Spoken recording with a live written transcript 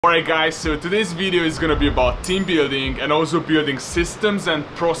Alright guys, so today's video is gonna be about team building and also building systems and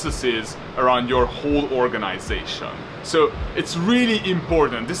processes around your whole organization. So it's really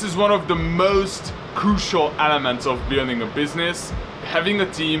important. This is one of the most crucial elements of building a business. Having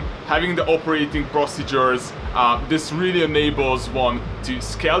a team, having the operating procedures, this really enables one to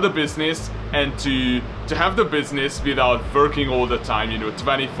scale the business and to have the business without working all the time, you know,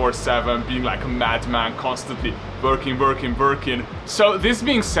 24/7, being like a madman, constantly working. So this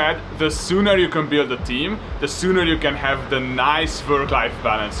being said, the sooner you can build a team, the sooner you can have the nice work-life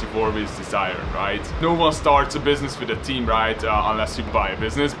balance you've always desired, right? No one starts a business with a team, right? Unless you buy a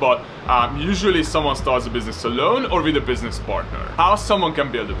business, but usually someone starts a business alone or with a business partner. How someone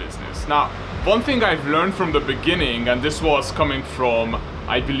can build a business. Now, one thing I've learned from the beginning, and this was coming from,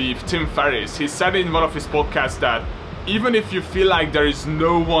 I believe, Tim Ferriss. He said in one of his podcasts that even if you feel like there is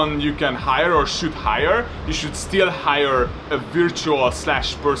no one you can hire or should hire, you should still hire a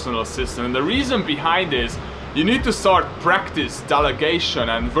virtual/personal assistant. And the reason behind this, you need to start practice delegation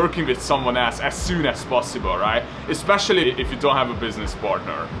and working with someone else as soon as possible, right? Especially if you don't have a business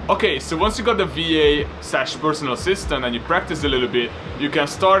partner. Okay, so once you got the VA/personal assistant and you practice a little bit, you can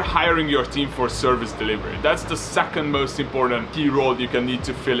start hiring your team for service delivery. That's the second most important key role you can need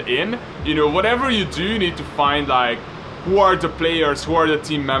to fill in. You know, whatever you do, you need to find like who are the players, who are the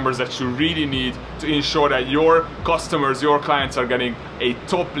team members that you really need to ensure that your customers, your clients are getting a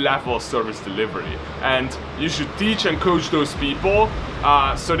top level service delivery. And you should teach and coach those people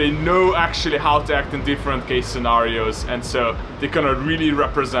so they know actually how to act in different case scenarios, and so they can really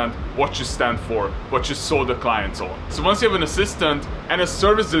represent what you stand for, what you sold the clients on. So once you have an assistant and a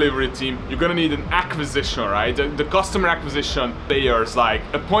service delivery team, you're gonna need an acquisition, right? The customer acquisition players like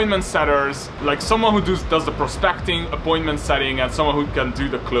appointment setters, like someone who does the prospecting, appointment setting, and someone who can do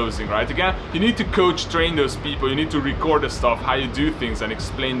the closing, right? Again, you need to coach, train those people, you need to record the stuff, how you do things and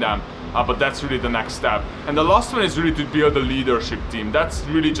explain them. But that's really the next step. And the last one is really to build a leadership team. That's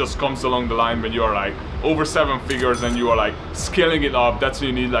really just comes along the line when you are like over 7 figures and you are like scaling it up. That's when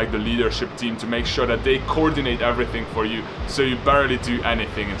you need like the leadership team to make sure that they coordinate everything for you, so you barely do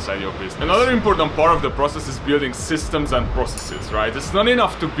anything inside your business. Another important part of the process is building systems and processes, right? It's not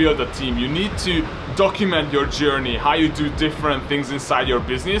enough to build a team. You need to document your journey, how you do different things inside your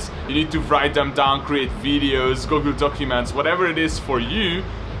business. You need to write them down, create videos, Google Documents, whatever it is for you.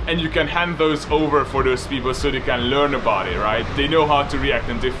 And you can hand those over for those people so they can learn about it, right? They know how to react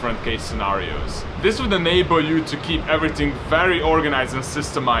in different case scenarios. This would enable you to keep everything very organized and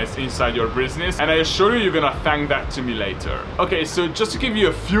systemized inside your business, and I assure you, you're gonna thank that to me later. Okay, so just to give you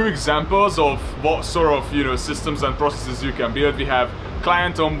a few examples of what sort of, you know, systems and processes you can build, we have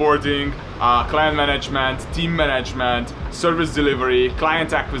client onboarding, client management, team management, service delivery,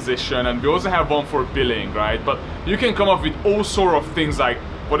 client acquisition, and we also have one for billing, right? But you can come up with all sort of things like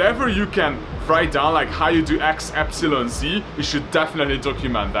whatever you can write down, like how you do X, Epsilon, Z, you should definitely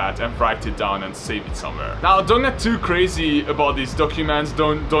document that and write it down and save it somewhere. Now, don't get too crazy about these documents.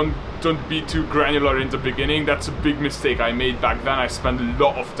 Don't be too granular in the beginning. That's a big mistake I made back then. I spent a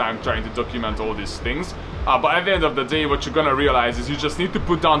lot of time trying to document all these things. But at the end of the day, what you're gonna realize is you just need to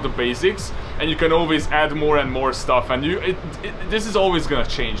put down the basics, and you can always add more and more stuff, and this is always gonna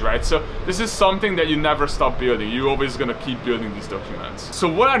change, right? So this is something that you never stop building. You're always gonna keep building these documents. So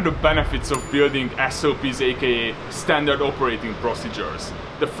what are the benefits of building SOPs, aka standard operating procedures?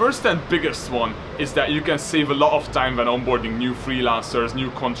 The first and biggest one is that you can save a lot of time when onboarding new freelancers,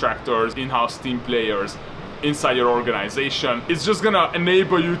 new contractors, in-house team players inside your organization. It's just gonna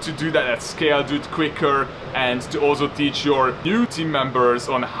enable you to do that at scale, do it quicker, and to also teach your new team members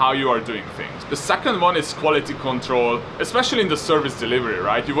on how you are doing things. The second one is quality control, especially in the service delivery,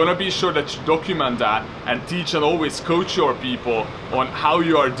 right? You wanna be sure that you document that and teach and always coach your people on how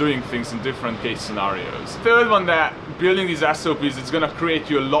you are doing things in different case scenarios. Third one, that building these SOPs, it's gonna create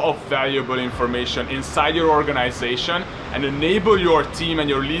you a lot of valuable information inside your organization and enable your team and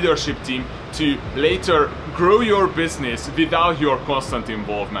your leadership team to later grow your business without your constant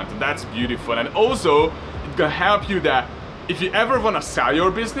involvement. And that's beautiful. And also, it's gonna help you that if you ever wanna sell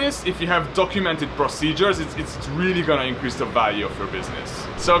your business, if you have documented procedures, it's really gonna increase the value of your business.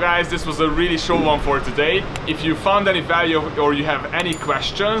 So guys, this was a really short one for today. If you found any value or you have any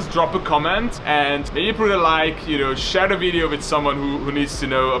questions, drop a comment and maybe put a like, you know, share the video with someone who needs to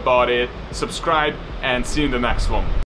know about it, subscribe, and see you in the next one.